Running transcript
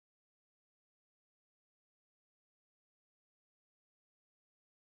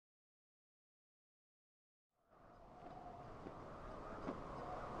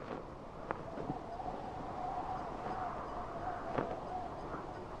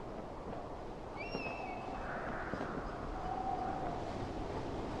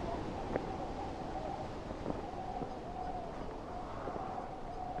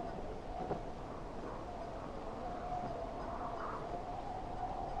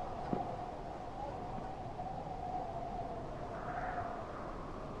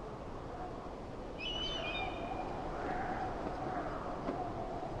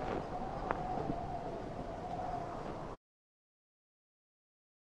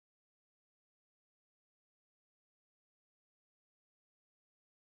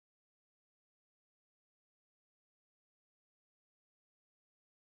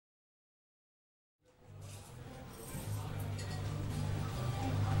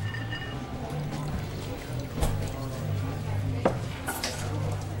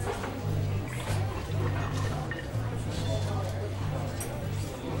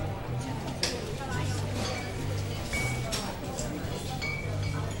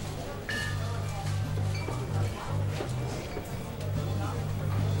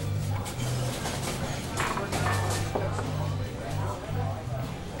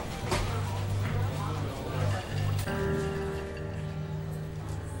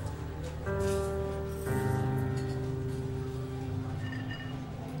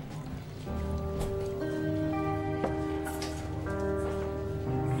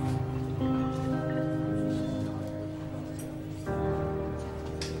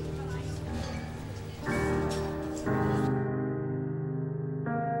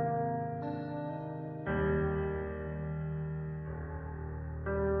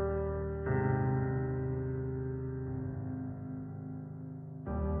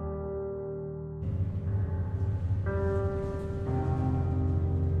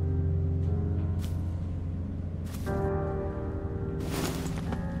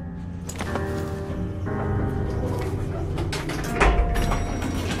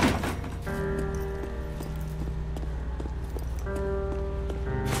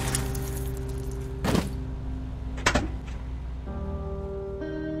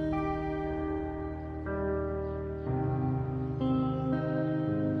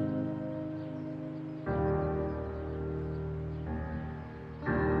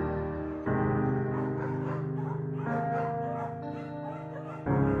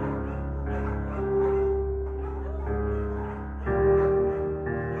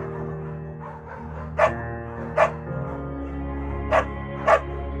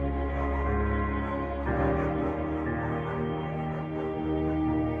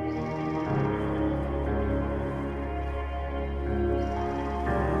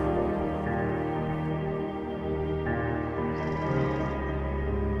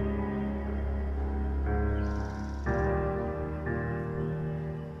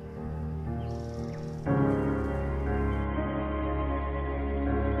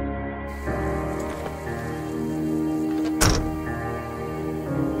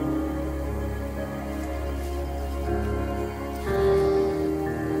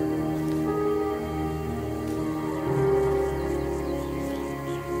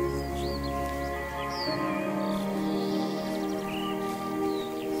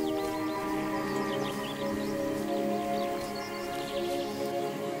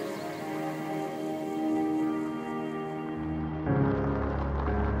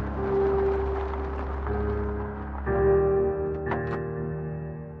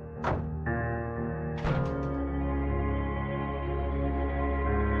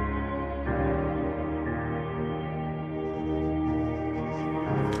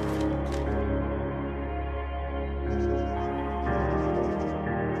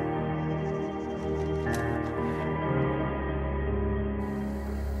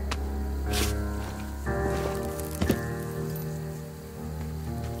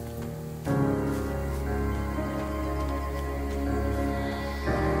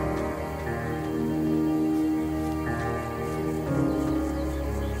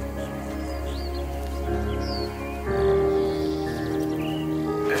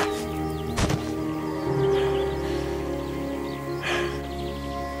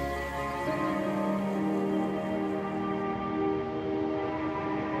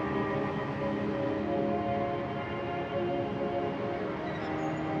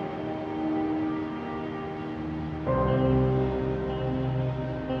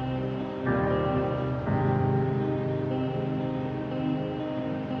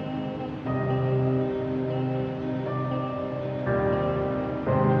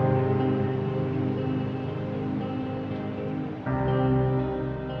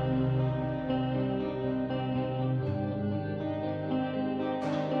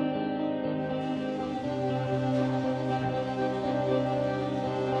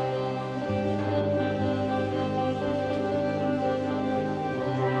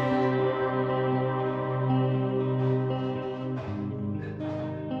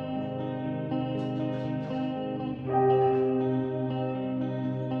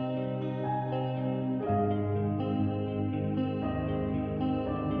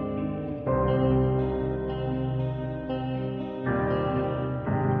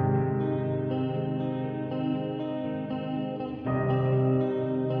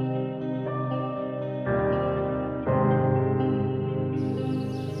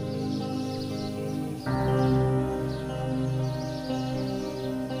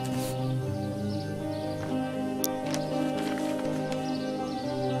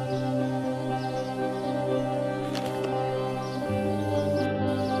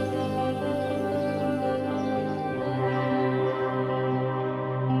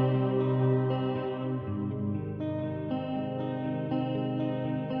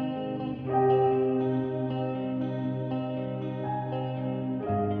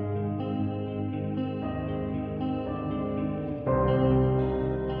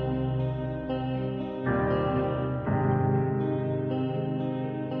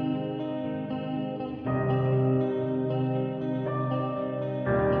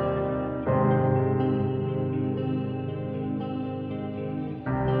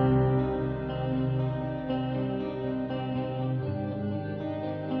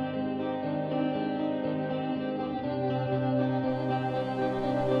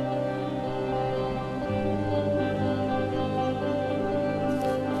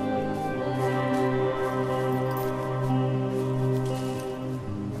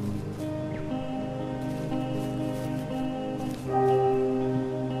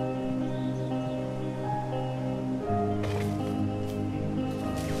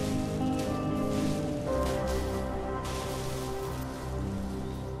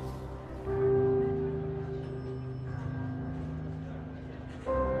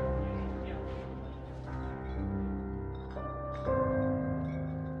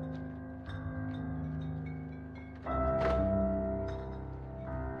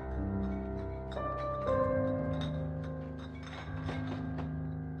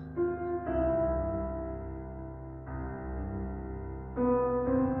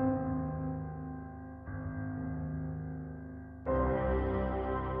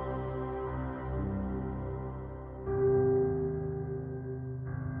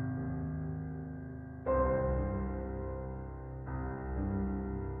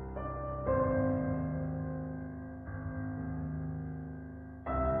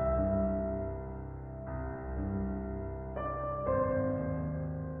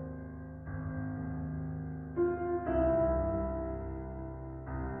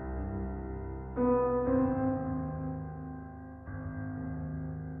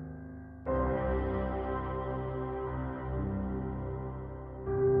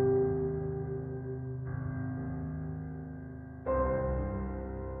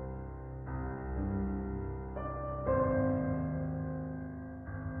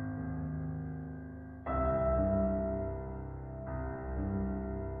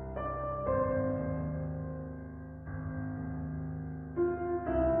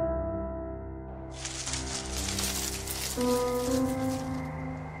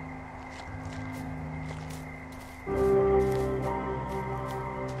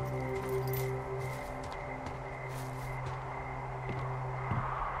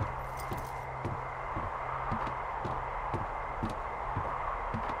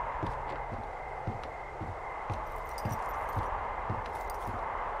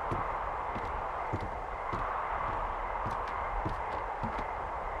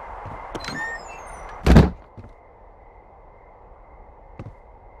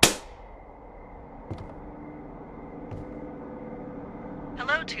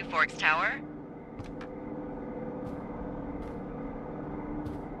Hello, Two Forks Tower.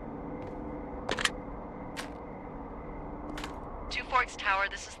 Two Forks Tower,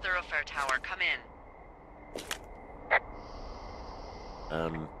 this is Thoroughfare Tower. Come in.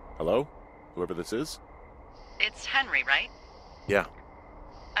 Hello? Whoever this is? It's Henry, right? Yeah.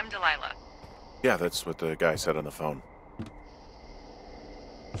 I'm Delilah. Yeah, that's what the guy said on the phone.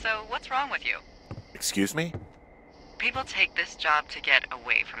 So, what's wrong with you? Excuse me? People take this job to get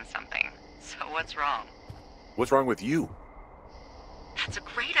away from something. So what's wrong? What's wrong with you? That's a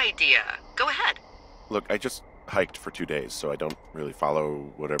great idea. Go ahead. Look, I just hiked for 2 days, so I don't really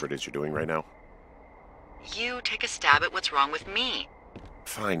follow whatever it is you're doing right now. You take a stab at what's wrong with me.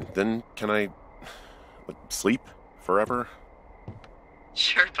 Fine, then can I sleep forever?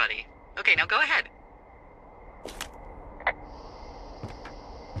 Sure, buddy. Okay, now go ahead.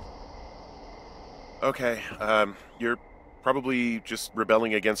 Okay, you're probably just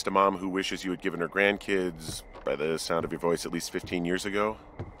rebelling against a mom who wishes you had given her grandkids, by the sound of your voice, at least 15 years ago.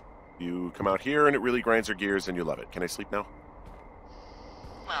 You come out here and it really grinds her gears and you love it. Can I sleep now?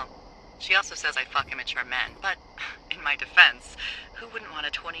 Well, she also says I fuck immature men, but in my defense, who wouldn't want a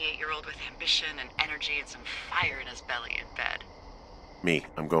 28-year-old with ambition and energy and some fire in his belly in bed? Me,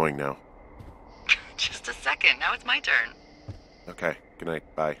 I'm going now. Just a second, now it's my turn. Okay, good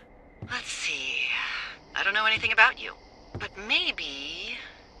night, bye. Let's see. I don't know anything about you, but maybe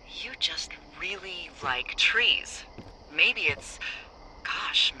you just really like trees. Maybe it's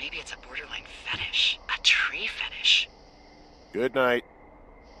a borderline fetish. A tree fetish. Good night.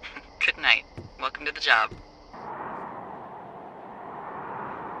 Good night. Welcome to the job.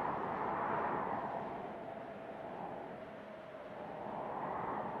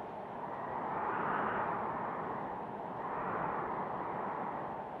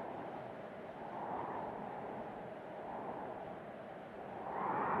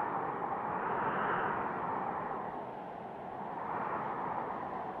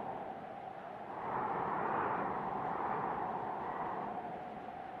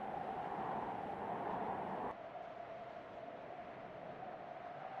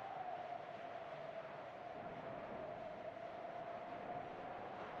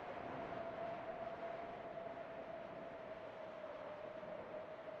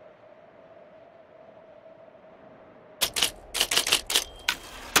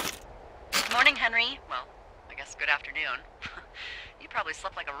 Morning, Henry. Well, I guess good afternoon. You probably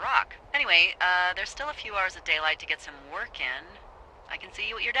slept like a rock. Anyway, there's still a few hours of daylight to get some work in. I can see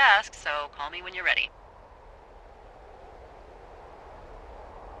you at your desk, so call me when you're ready.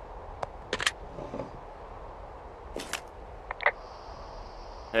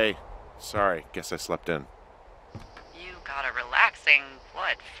 Hey, sorry, guess I slept in. You got a relaxing,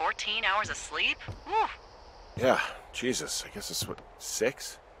 14 hours of sleep? Whew. Yeah, Jesus, I guess it's what,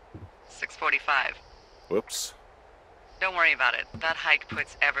 6? 6:45. Whoops. Don't worry about it. That hike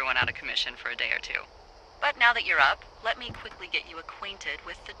puts everyone out of commission for a day or two. But now that you're up, let me quickly get you acquainted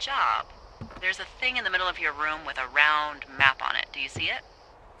with the job. There's a thing in the middle of your room with a round map on it. Do you see it?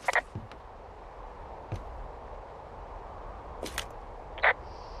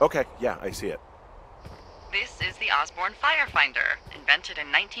 Okay, yeah, I see it. This is the Osborne Firefinder, invented in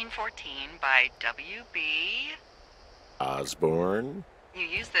 1914 by W.B. Osborne? You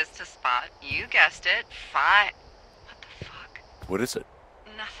use this to spot, you guessed it, What the fuck? What is it?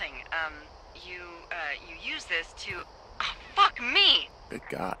 Nothing. You use this to... Oh, fuck me! Good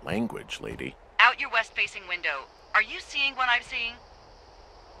God, language, lady. Out your west-facing window. Are you seeing what I'm seeing?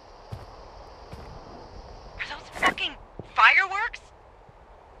 Are those fucking fireworks?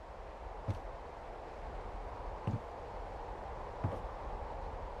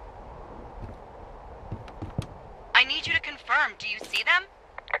 I need you to confirm. Do you see them?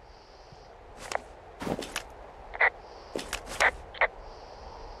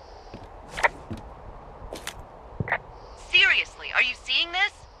 Seriously, are you seeing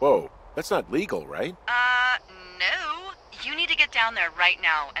this? Whoa, that's not legal, right? No. You need to get down there right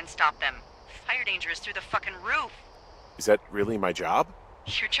now and stop them. Fire danger is through the fucking roof. Is that really my job?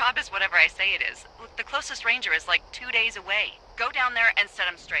 Your job is whatever I say it is. Look, the closest ranger is like 2 days away. Go down there and set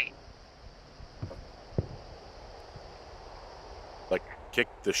them straight. Like, kick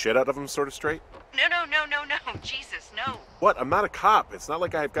the shit out of them sort of straight? No. Jesus, no. What? I'm not a cop. It's not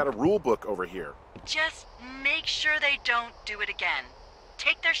like I've got a rule book over here. Just make sure they don't do it again.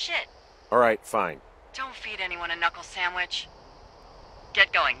 Take their shit. All right, fine. Don't feed anyone a knuckle sandwich.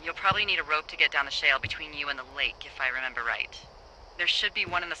 Get going. You'll probably need a rope to get down the shale between you and the lake, if I remember right. There should be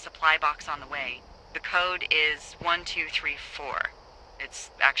one in the supply box on the way. The code is 1234.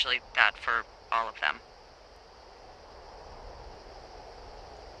 It's actually that for all of them.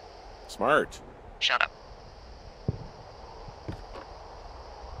 Smart. Shut up.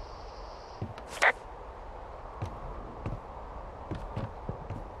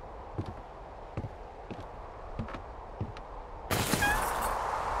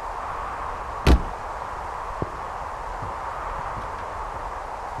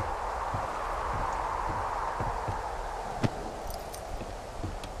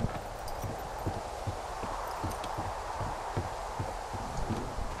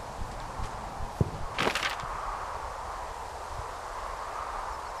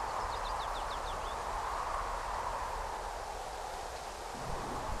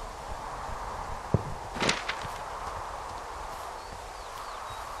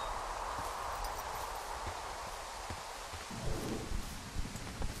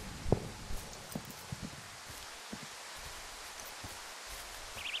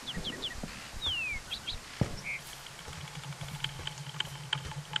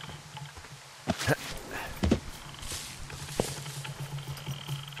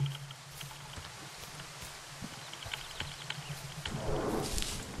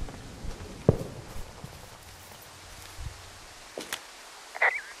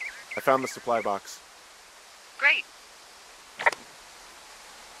 I found the supply box. Great.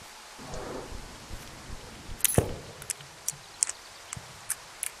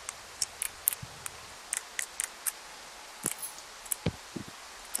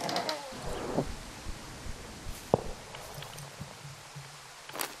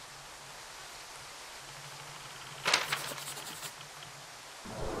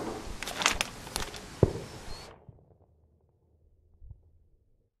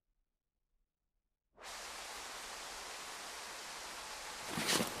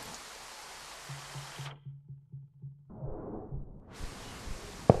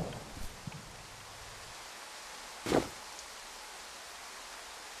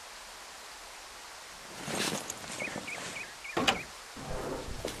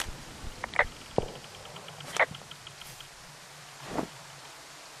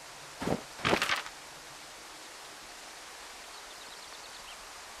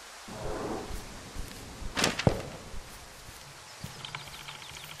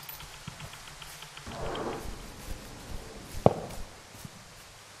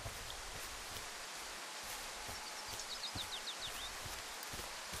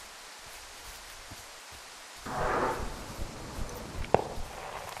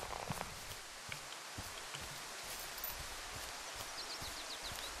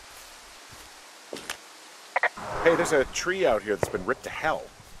 Hey, there's a tree out here that's been ripped to hell.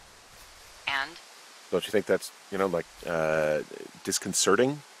 And? Don't you think that's,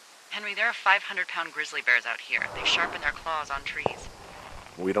 disconcerting? Henry, there are 500-pound grizzly bears out here. They sharpen their claws on trees.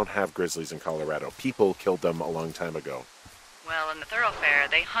 We don't have grizzlies in Colorado. People killed them a long time ago. Well, in the thoroughfare,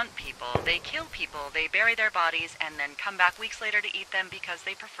 they hunt people, they kill people, they bury their bodies, and then come back weeks later to eat them because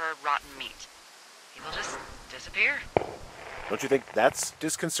they prefer rotten meat. People just disappear. Don't you think that's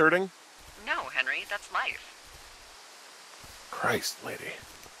disconcerting? No, Henry, that's life. Christ, lady.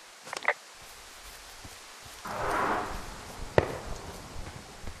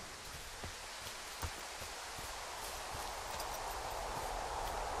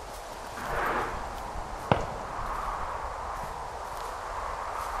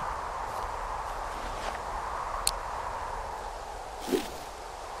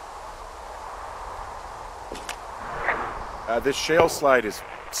 This shale slide is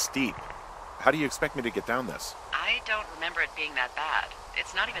steep. How do you expect me to get down this? I don't remember it being that bad.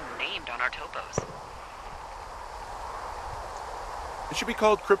 It's not even named on our topos. It should be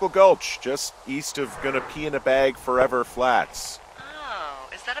called Cripple Gulch, just east of Gonna Pee in a Bag Forever Flats. Oh,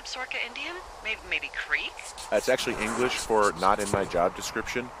 is that Absaroka Indian? Maybe Creek? That's actually English for not in my job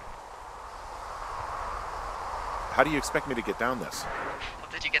description. How do you expect me to get down this? Well,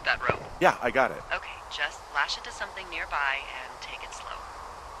 did you get that rope? Yeah, I got it. Okay, just lash it to something nearby and take it slow.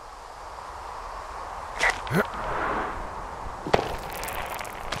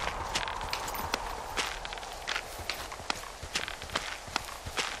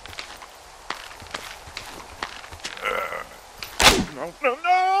 No!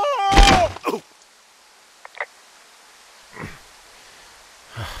 Oh.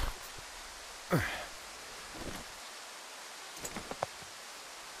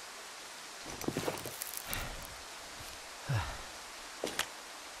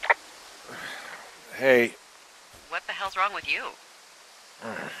 Hey. What the hell's wrong with you?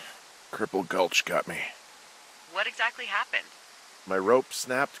 Cripple Gulch got me. What exactly happened? My rope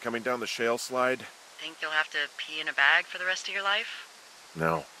snapped coming down the shale slide. Think you'll have to pee in a bag for the rest of your life?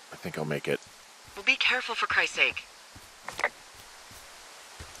 No, I think I'll make it. Well, be careful for Christ's sake.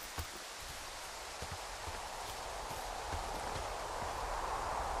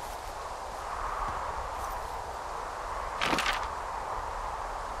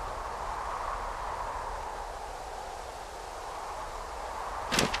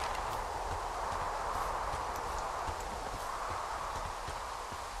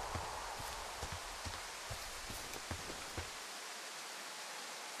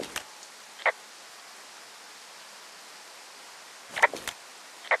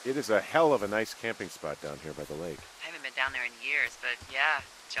 It is a hell of a nice camping spot down here by the lake. I haven't been down there in years, but yeah,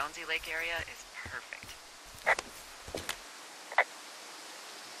 Jonesy Lake area is perfect.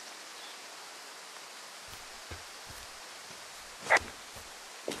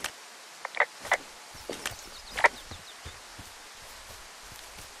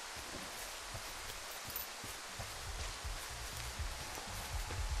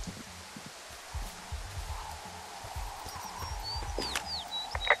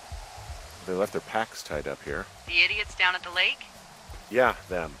 They left their packs tied up here. The idiots down at the lake? Yeah,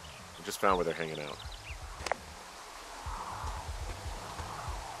 them. I just found where they're hanging out.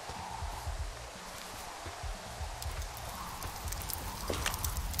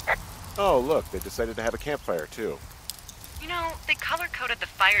 Oh, look, they decided to have a campfire, too. You know, they color-coded the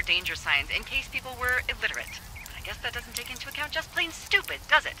fire danger signs in case people were illiterate. But I guess that doesn't take into account just plain stupid,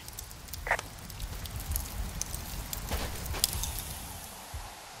 does it?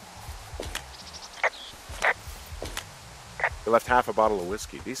 They left half a bottle of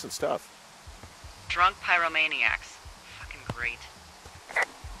whiskey. Decent stuff. Drunk pyromaniacs. Fucking great.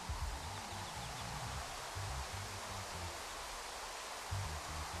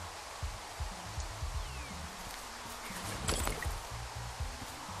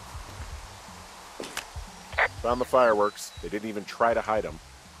 Found the fireworks. They didn't even try to hide them.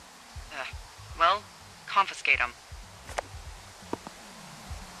 Well, confiscate them.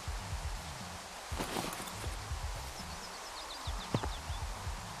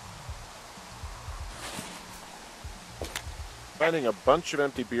 Finding a bunch of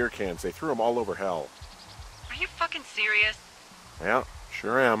empty beer cans. They threw them all over hell. Are you fucking serious? Yeah,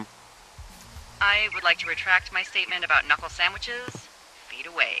 sure am. I would like to retract my statement about knuckle sandwiches. Feet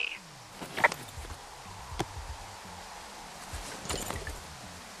away.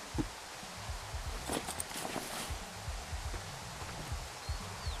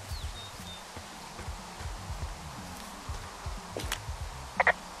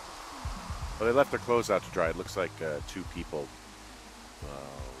 Well, they left their clothes out to dry. It looks like 2 people.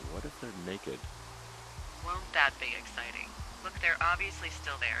 What if they're naked? Won't that be exciting? Look, they're obviously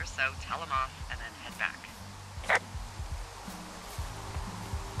still there, so tell them off and then head back.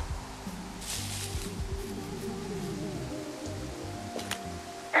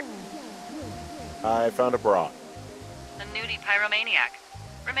 I found a bra. A nudie pyromaniac.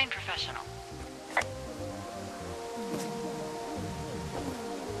 Remain professional.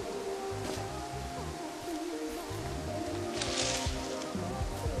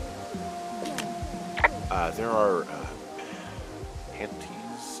 There are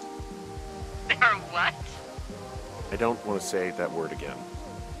panties. There are what? I don't want to say that word again.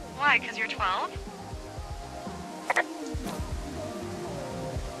 Why, 'cause you're 12?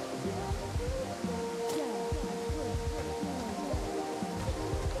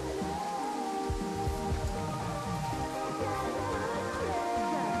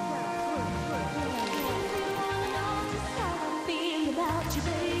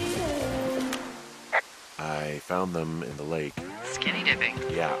 I found them in the lake. Skinny dipping.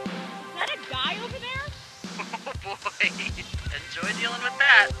 Yeah. Is that a guy over there? Oh boy. Enjoy dealing with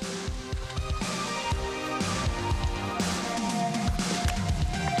that.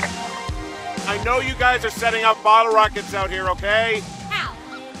 I know you guys are setting up bottle rockets out here, okay? How?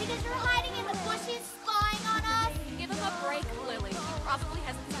 Because you're hiding in the bushes, spying on us? Give him a break, Lily. He probably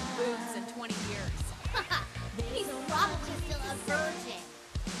hasn't seen boobs in 20 years. He's probably still a virgin.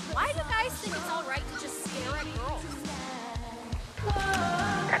 Why do guys think it's all right to just stare at girls?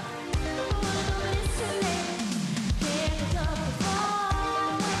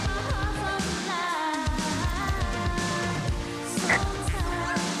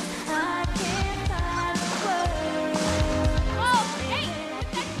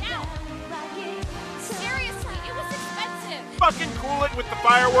 Fucking cool it with the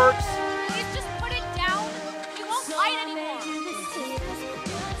fireworks. Please just put it down. We won't light anymore.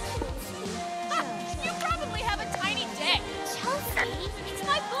 You probably have a tiny dick. Chelsea, it's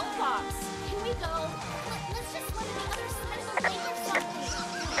my boombox. Can we go? Let's just let the others spend the night or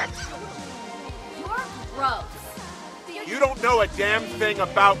something. You're gross. You don't know a damn thing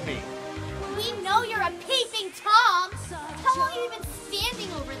about me. We know you're a peeping Tom. How long have you been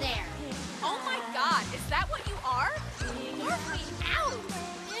standing over there? Oh my God, is that what you are? Get me out!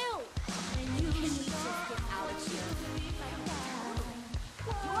 Ew! Can we just get Alex here?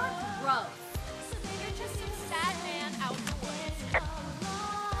 You're gross. You're just some sad man out in the woods.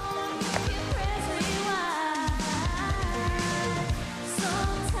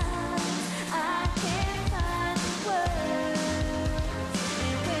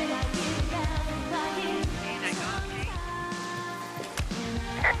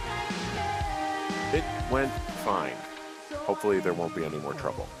 went fine. Hopefully there won't be any more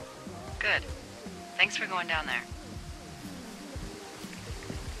trouble. Good. Thanks for going down there.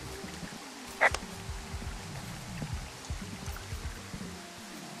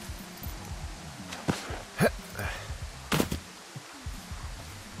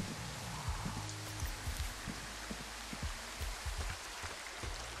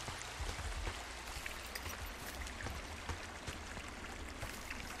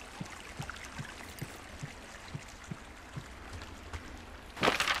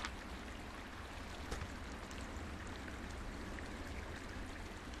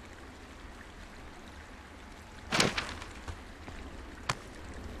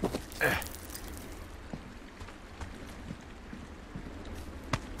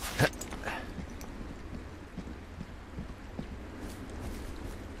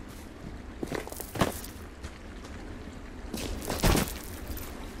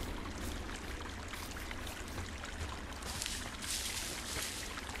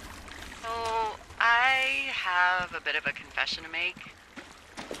 Have a bit of a confession to make.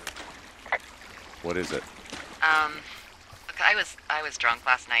 What is it? Look, I was drunk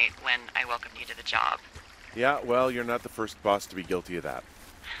last night when I welcomed you to the job. Yeah, well, you're not the first boss to be guilty of that.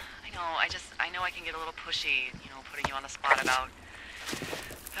 I know, I know I can get a little pushy, putting you on the spot about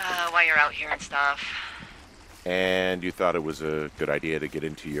why you're out here and stuff. And you thought it was a good idea to get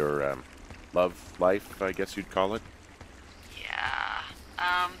into your love life, I guess you'd call it?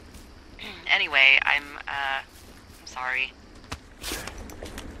 Yeah. Anyway, I'm sorry.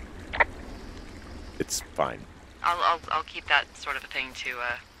 It's fine. I'll keep that sort of a thing to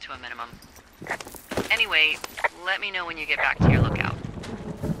a minimum. Anyway, let me know when you get back to your lookout.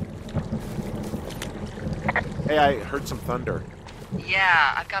 Hey, I heard some thunder.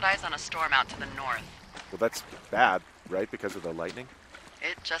 Yeah, I've got eyes on a storm out to the north. Well, that's bad, right? Because of the lightning?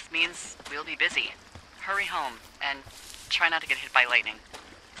 It just means we'll be busy. Hurry home, and try not to get hit by lightning.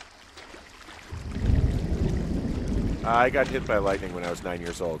 I got hit by lightning when I was 9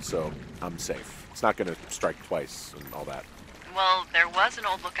 years old, so I'm safe. It's not going to strike twice and all that. Well, there was an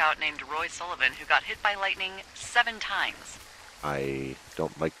old lookout named Roy Sullivan who got hit by lightning 7 times. I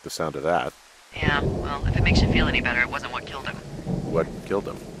don't like the sound of that. Yeah, well, if it makes you feel any better, it wasn't what killed him. What killed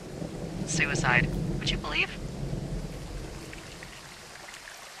him? Suicide. Would you believe?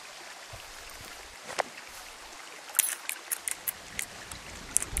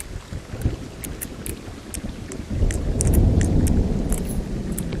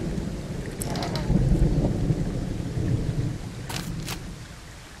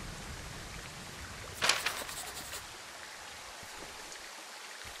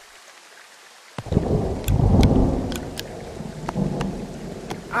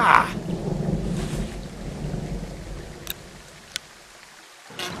 Ah!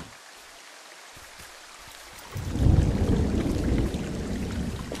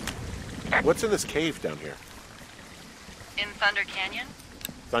 What's in this cave down here? In Thunder Canyon?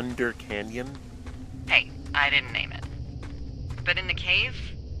 Thunder Canyon? Hey, I didn't name it. But in the cave,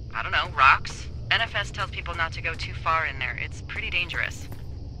 I don't know, rocks. NFS tells people not to go too far in there. It's pretty dangerous.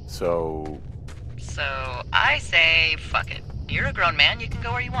 So I say, fuck it. You're a grown man, you can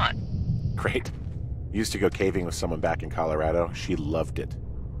go where you want. great. Used to go caving with someone back in Colorado. She loved it.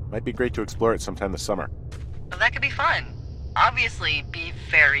 Might be great to explore it sometime this summer. Well, that could be fun. Obviously, be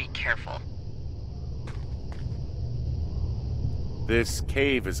very careful. This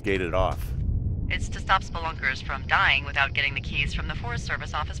cave is gated off. It's to stop spelunkers from dying without getting the keys from the Forest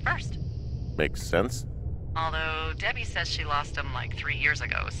Service office first. Makes sense. Although Debbie says she lost them like 3 years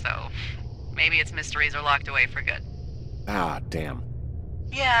ago, so maybe its mysteries are locked away for good. Ah, damn.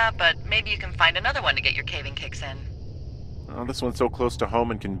 Yeah, but maybe you can find another one to get your caving kicks in. Oh, this one's so close to home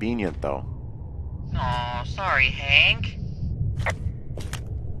and convenient, though. Aw, sorry, Hank.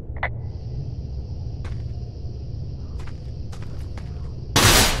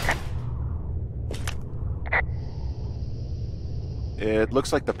 It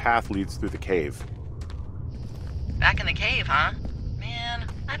looks like the path leads through the cave. Back in the cave, huh? Man,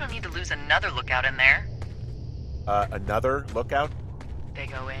 I don't need to lose another lookout in there. Another lookout? They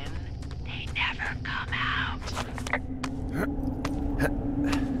go in, they never come out.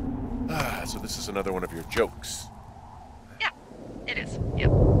 So this is another one of your jokes. Yeah, it is.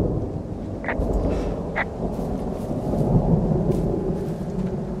 Yep.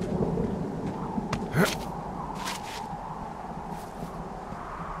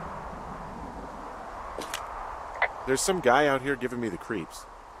 There's some guy out here giving me the creeps.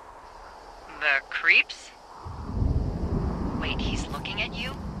 The creeps? Wait, he's looking at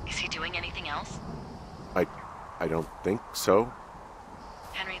you? Is he doing anything else? I don't think so.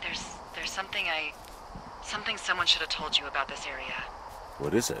 Henry, there's something I Something someone should have told you about this area.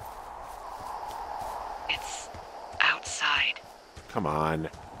 What is it? It's outside. Come on.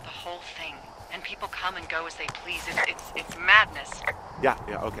 The whole thing. And people come and go as they please. It's madness. Yeah,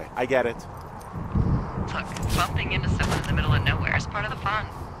 okay. I get it. Look, bumping into someone in the middle of nowhere is part of the fun.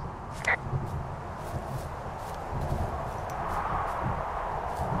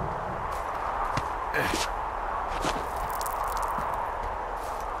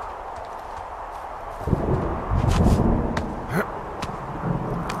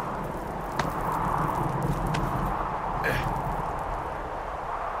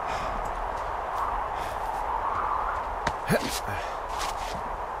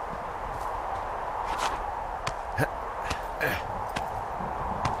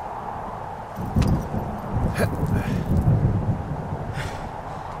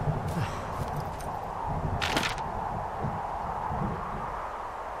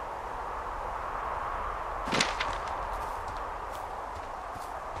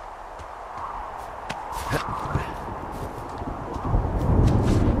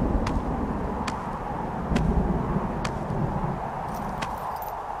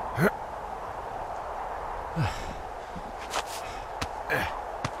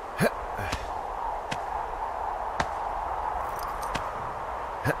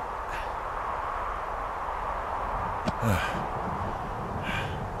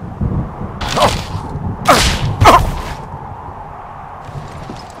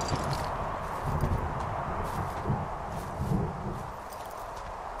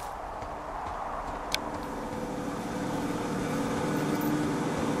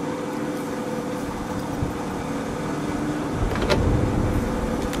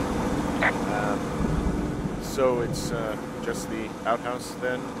 So it's just the outhouse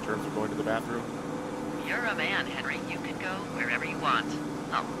then, in terms of going to the bathroom? You're a man, Henry. You can go wherever you want.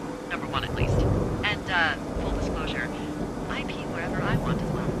 Oh, number one at least. And, full disclosure, I pee wherever I want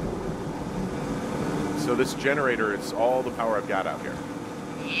as well. So this generator is all the power I've got out here?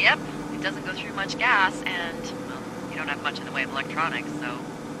 Yep. It doesn't go through much gas, and, well, you don't have much in the way of electronics, so...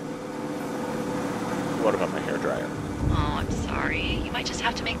 What about my hairdryer? Oh, I'm sorry. You might just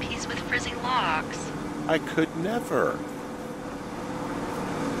have to make peace with frizzy locks. I could never.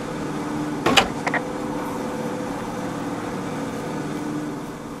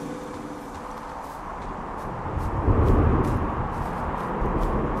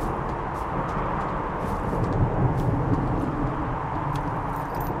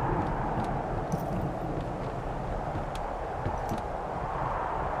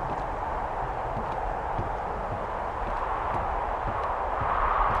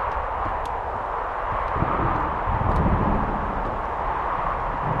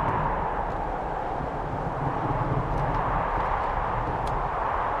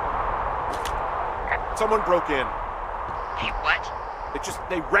 Someone broke in. Hey, what?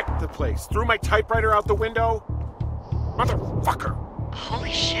 They wrecked the place. Threw my typewriter out the window. Motherfucker.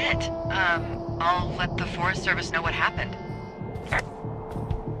 Holy shit. I'll let the Forest Service know what happened.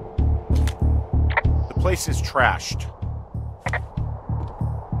 The place is trashed.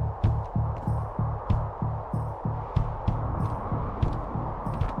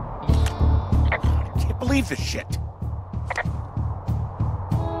 I can't believe this shit.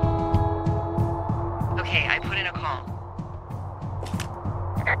 Okay, I put in a call.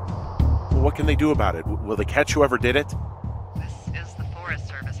 Well, what can they do about it? Will they catch whoever did it? This is the Forest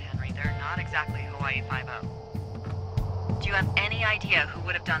Service, Henry. They're not exactly Hawaii Five-0. Do you have any idea who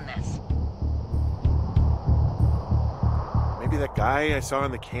would have done this? Maybe that guy I saw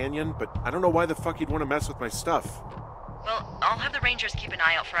in the canyon, but I don't know why the fuck he'd want to mess with my stuff. Well, I'll have the Rangers keep an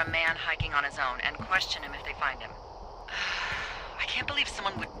eye out for a man hiking on his own and question him if they find him. I can't believe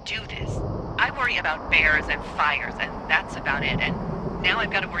someone would do this. I worry about bears and fires, and that's about it. And now I've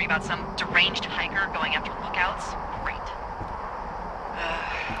got to worry about some deranged hiker going after lookouts? Great.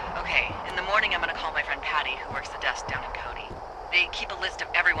 Okay, in the morning I'm going to call my friend Patty, who works the desk down in Cody. They keep a list of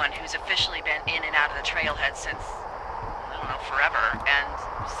everyone who's officially been in and out of the trailhead since, I don't know, forever, and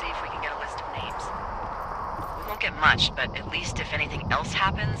see if we can get a list of names. We won't get much, but at least if anything else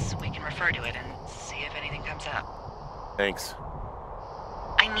happens, we can refer to it and see if anything comes up. Thanks.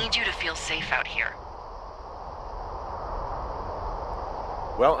 I need you to feel safe out here.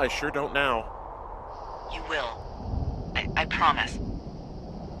 Well, I sure don't now. You will. I promise.